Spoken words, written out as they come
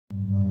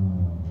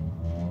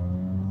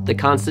The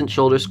constant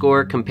shoulder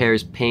score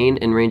compares pain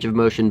and range of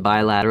motion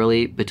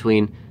bilaterally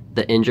between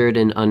the injured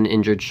and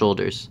uninjured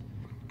shoulders.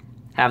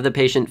 Have the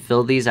patient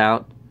fill these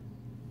out,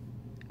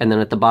 and then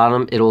at the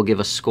bottom it will give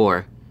a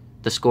score.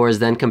 The score is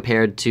then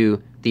compared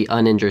to the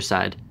uninjured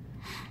side.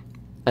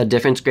 A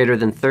difference greater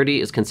than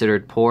 30 is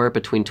considered poor,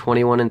 between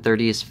 21 and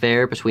 30 is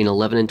fair, between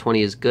 11 and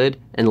 20 is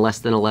good, and less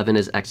than 11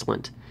 is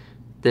excellent.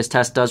 This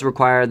test does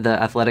require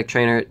the athletic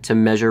trainer to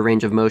measure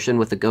range of motion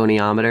with a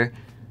goniometer,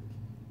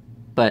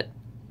 but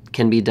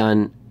can be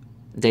done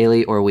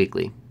daily or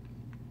weekly.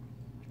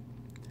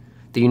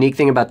 The unique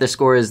thing about this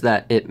score is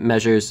that it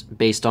measures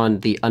based on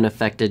the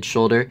unaffected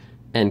shoulder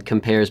and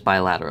compares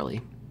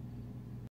bilaterally.